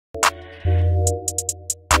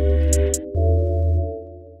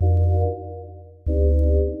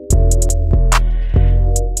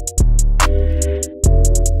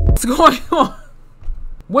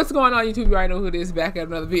What's going on, YouTube? You already know who it is. Back at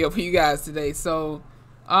another video for you guys today. So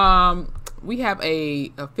we have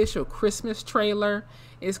a official Christmas trailer.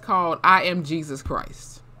 It's called I Am Jesus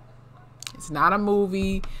Christ. It's not a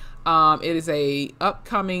movie. It is a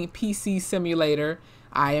upcoming PC simulator.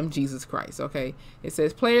 I Am Jesus Christ. Okay, it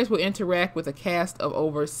says players will interact with a cast of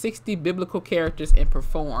over 60 biblical characters and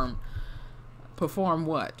perform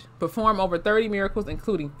what? Perform over 30 miracles,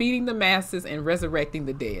 including feeding the masses and resurrecting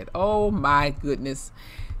the dead. Oh my goodness.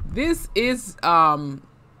 This is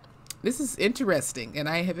interesting, and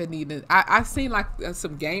I haven't even I've seen like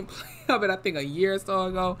some gameplay of it, I think a year or so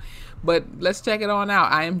ago, but let's check it on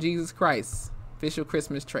out. I Am Jesus Christ official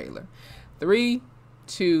Christmas trailer. 3,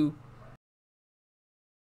 2.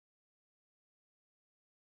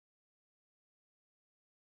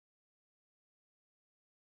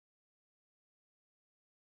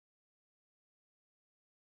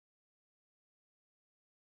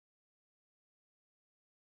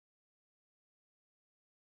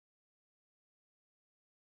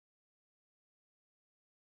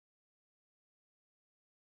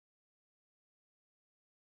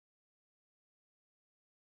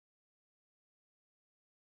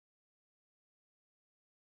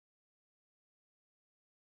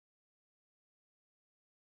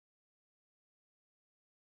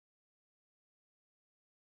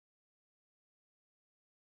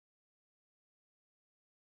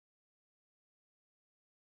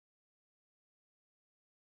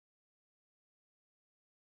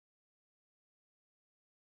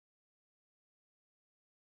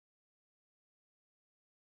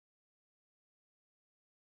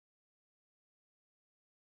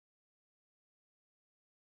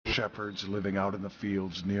 Shepherds living out in the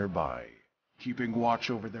fields nearby, keeping watch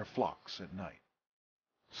over their flocks at night.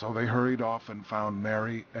 So they hurried off and found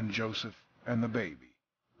Mary and Joseph and the baby,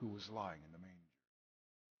 who was lying in the manger.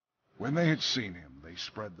 When they had seen him, they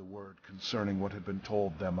spread the word concerning what had been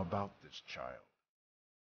told them about this child.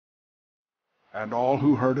 And all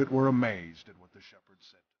who heard it were amazed at what the shepherds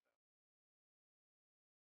said.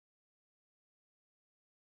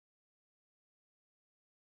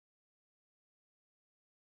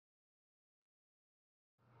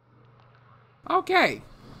 Okay.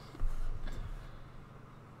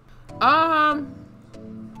 I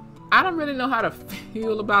don't really know how to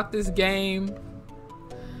feel about this game.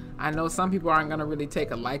 I know some people aren't gonna really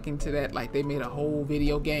take a liking to that. Like, they made a whole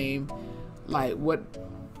video game. Like what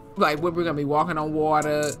we're gonna be walking on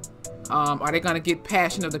water. Are they gonna get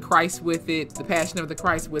Passion of the Christ with it? The Passion of the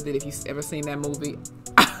Christ with it, if you've ever seen that movie.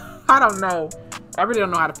 I don't know. I really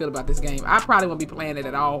don't know how to feel about this game. I probably won't be playing it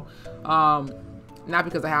at all. Not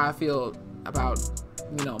because of how I feel about,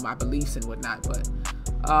 you know, my beliefs and whatnot, but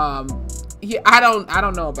yeah, I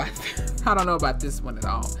don't know about I don't know about this one at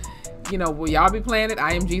all. You know, will y'all be playing it?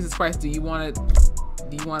 I Am Jesus Christ. Do you want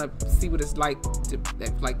to see what it's like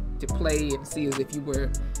to play and see as if you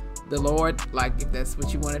were the Lord? Like, if that's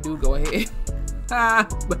what you want to do, go ahead.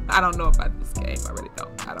 But I don't know about this game. I really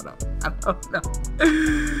don't. I don't know.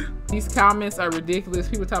 These comments are ridiculous.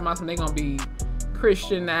 People talking about they're gonna be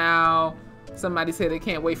Christian now. Somebody said they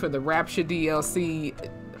can't wait for the Rapture DLC.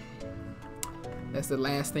 That's the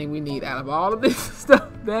last thing we need out of all of this stuff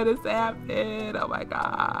that has happened. Oh my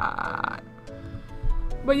God.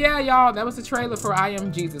 But yeah, y'all, that was the trailer for I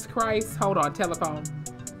Am Jesus Christ. Hold on, telephone.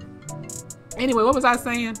 Anyway, what was I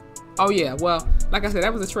saying? Oh yeah, well, like I said,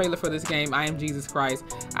 that was a trailer for this game, I Am Jesus Christ.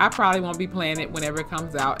 I probably won't be playing it whenever it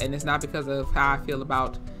comes out, and it's not because of how I feel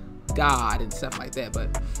about God and stuff like that,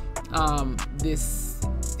 but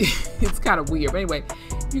it's kind of weird. But anyway,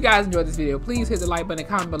 if you guys enjoyed this video, please hit the like button and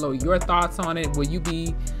comment below your thoughts on it. Will you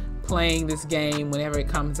be playing this game whenever it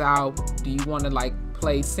comes out? Do you want to like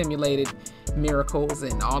play simulated miracles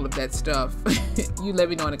and all of that stuff? You let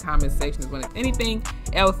me know in the comment section as well as anything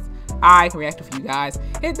else I can react to for you guys.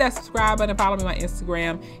 Hit that subscribe button, follow me on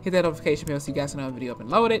Instagram, hit that notification bell so you guys know when a video up and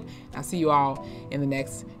loaded. I'll see you all in the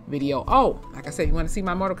next video. Oh, like I said, if you want to see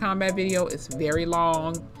my Mortal Kombat video, it's very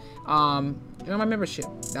long. Join my membership,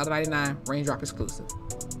 $1.99, Raindrop exclusive.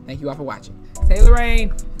 Thank you all for watching. Taylor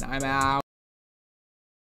Rain, and I'm out.